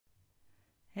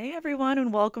Hey everyone,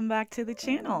 and welcome back to the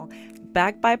channel.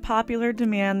 Back by popular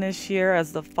demand this year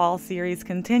as the fall series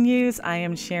continues, I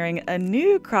am sharing a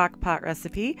new crock pot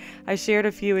recipe. I shared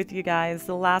a few with you guys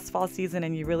the last fall season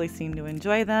and you really seem to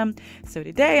enjoy them. So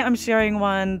today I'm sharing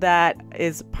one that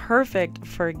is perfect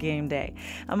for game day.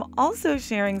 I'm also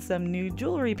sharing some new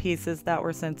jewelry pieces that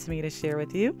were sent to me to share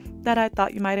with you that I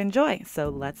thought you might enjoy. So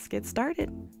let's get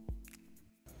started.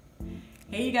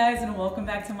 Hey you guys, and welcome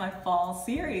back to my fall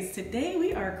series. Today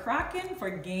we are crocking for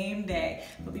game day.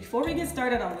 But before we get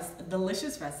started on this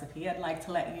delicious recipe, I'd like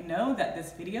to let you know that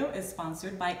this video is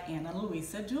sponsored by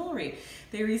Luisa Jewelry.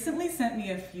 They recently sent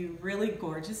me a few really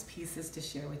gorgeous pieces to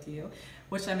share with you,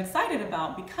 which I'm excited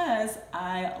about because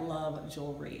I love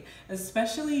jewelry,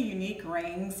 especially unique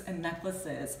rings and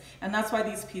necklaces. And that's why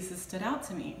these pieces stood out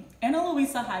to me.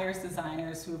 Luisa hires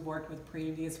designers who've worked with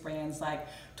previous brands like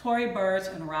Tory Burch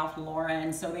and Ralph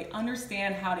Lauren, so they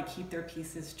understand how to keep their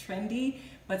pieces trendy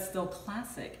but still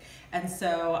classic. And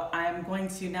so I'm going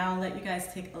to now let you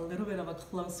guys take a little bit of a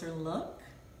closer look.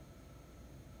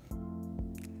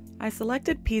 I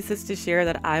selected pieces to share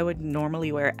that I would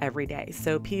normally wear every day.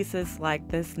 So pieces like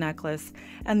this necklace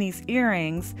and these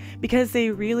earrings, because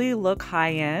they really look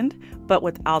high-end, but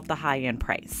without the high-end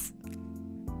price.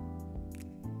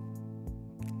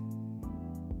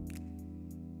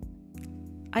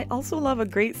 I also love a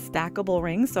great stackable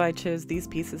ring, so I chose these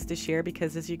pieces to share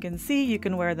because, as you can see, you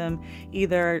can wear them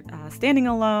either standing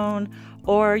alone,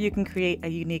 or you can create a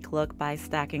unique look by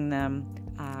stacking them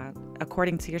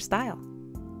according to your style.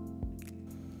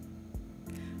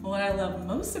 What I love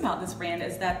most about this brand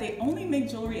is that they only make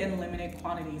jewelry in limited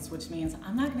quantities, which means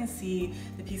I'm not going to see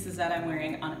the pieces that I'm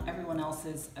wearing on everyone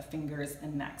else's fingers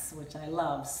and necks, which I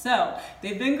love. So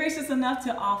they've been gracious enough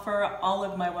to offer all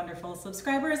of my wonderful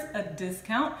subscribers a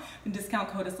discount. The discount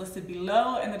code is listed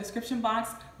below in the description box,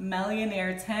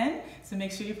 Millionaire10. So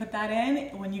make sure you put that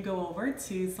in when you go over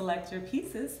to select your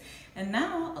pieces. And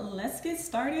now let's get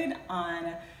started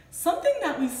on something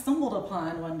that we stumbled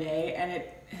upon one day, and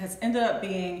it has ended up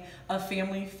being a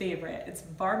family favorite. It's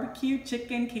BBQ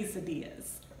Chicken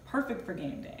Quesadillas. Perfect for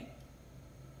game day.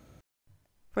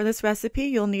 For this recipe,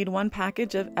 you'll need 1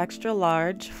 package of extra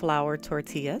large flour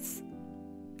tortillas.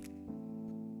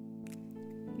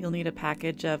 You'll need a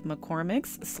package of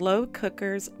McCormick's Slow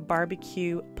Cookers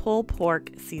Barbecue Pulled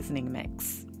Pork Seasoning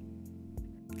Mix.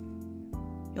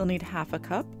 You'll need 1/2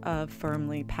 cup of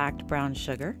firmly packed brown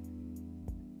sugar.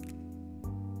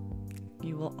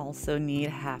 You will also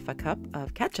need 1/2 cup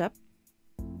of ketchup.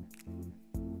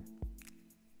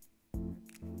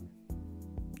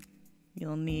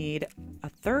 You'll need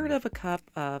 1/3 cup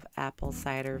of apple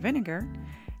cider vinegar,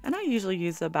 and I usually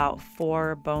use about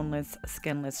 4 boneless,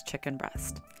 skinless chicken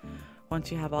breasts.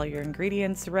 Once you have all your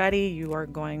ingredients ready, you are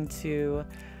going to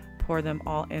pour them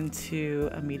all into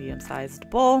a medium-sized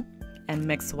bowl and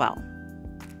mix well.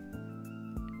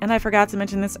 And I forgot to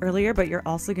mention this earlier, but you're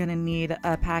also going to need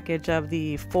a package of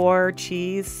the 4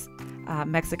 cheese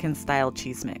Mexican style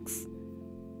cheese mix.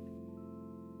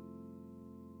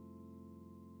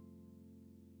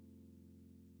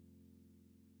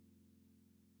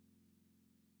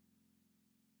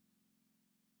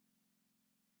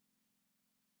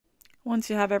 Once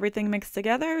you have everything mixed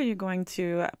together, you're going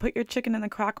to put your chicken in the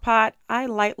crock pot. I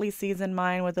lightly season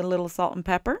mine with a little salt and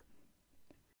pepper.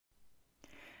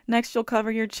 Next, you'll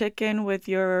cover your chicken with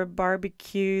your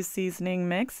barbecue seasoning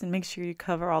mix and make sure you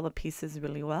cover all the pieces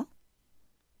really well.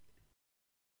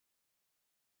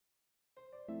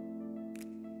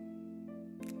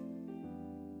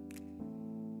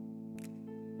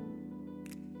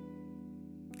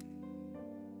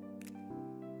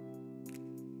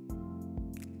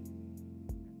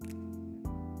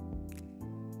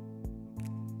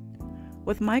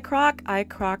 With my crock, I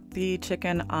crock the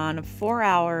chicken on 4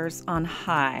 hours on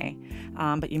high,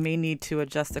 but you may need to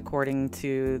adjust according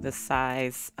to the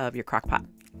size of your crock pot.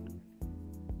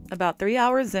 About 3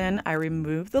 hours in, I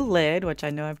remove the lid, which I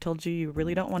know I've told you you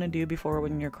really don't want to do before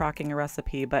when you're crocking a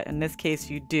recipe, but in this case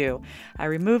you do. I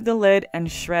remove the lid and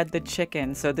shred the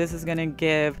chicken. So this is going to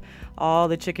give all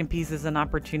the chicken pieces an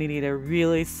opportunity to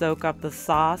really soak up the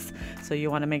sauce. So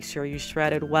you want to make sure you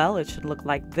shred it well. It should look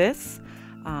like this.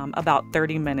 About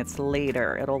 30 minutes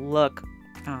later, it'll look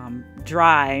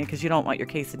dry because you don't want your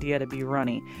quesadilla to be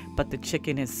runny, but the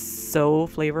chicken is so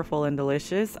flavorful and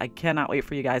delicious. I cannot wait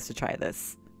for you guys to try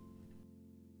this.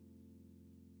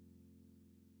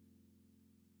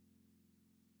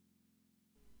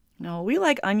 No, we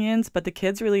like onions, but the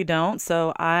kids really don't,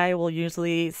 so I will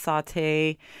usually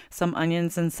saute some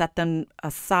onions and set them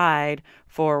aside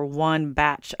for one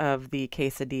batch of the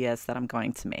quesadillas that I'm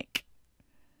going to make.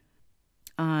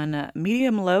 On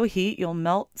medium-low heat, you'll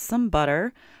melt some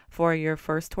butter for your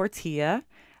first tortilla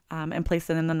and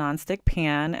place it in the nonstick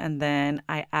pan. And then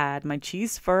I add my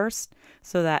cheese first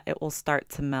so that it will start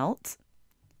to melt.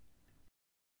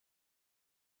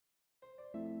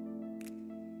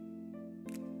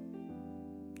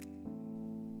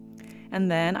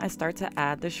 And then I start to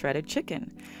add the shredded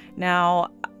chicken. Now,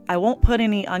 I won't put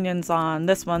any onions on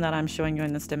this one that I'm showing you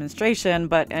in this demonstration,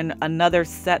 but in another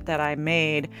set that I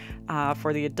made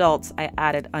for the adults, I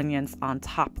added onions on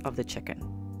top of the chicken.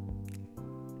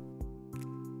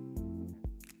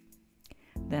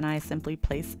 Then I simply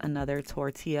place another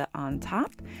tortilla on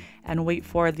top and wait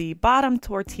for the bottom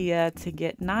tortilla to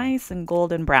get nice and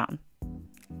golden brown.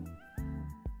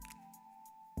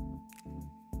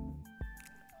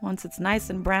 Once it's nice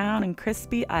and brown and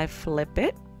crispy, I flip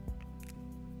it.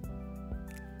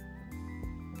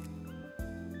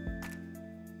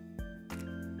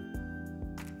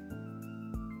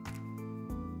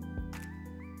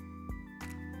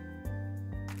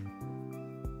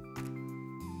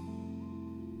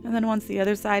 And then once the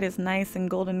other side is nice and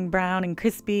golden brown and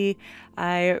crispy,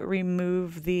 I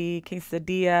remove the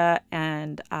quesadilla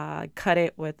and cut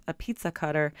it with a pizza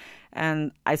cutter,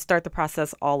 and I start the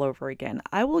process all over again.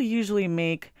 I will usually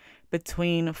make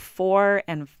between 4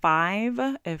 and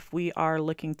 5 if we are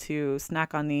looking to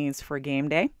snack on these for game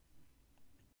day.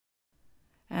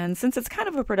 And since it's kind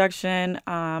of a production,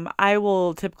 I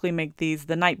will typically make these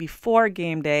the night before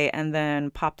game day and then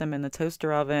pop them in the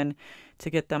toaster oven to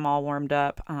get them all warmed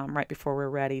up right before we're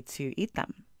ready to eat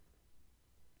them.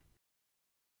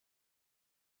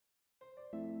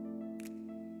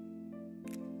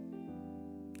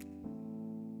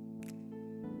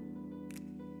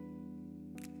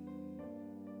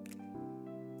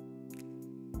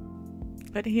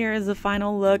 But here is a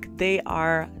final look. They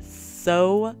are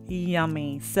so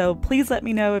yummy. So please let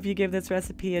me know if you give this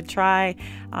recipe a try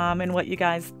and what you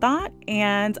guys thought.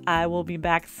 And I will be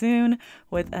back soon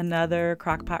with another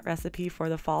crock pot recipe for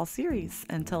the fall series.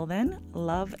 Until then,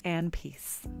 love and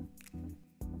peace.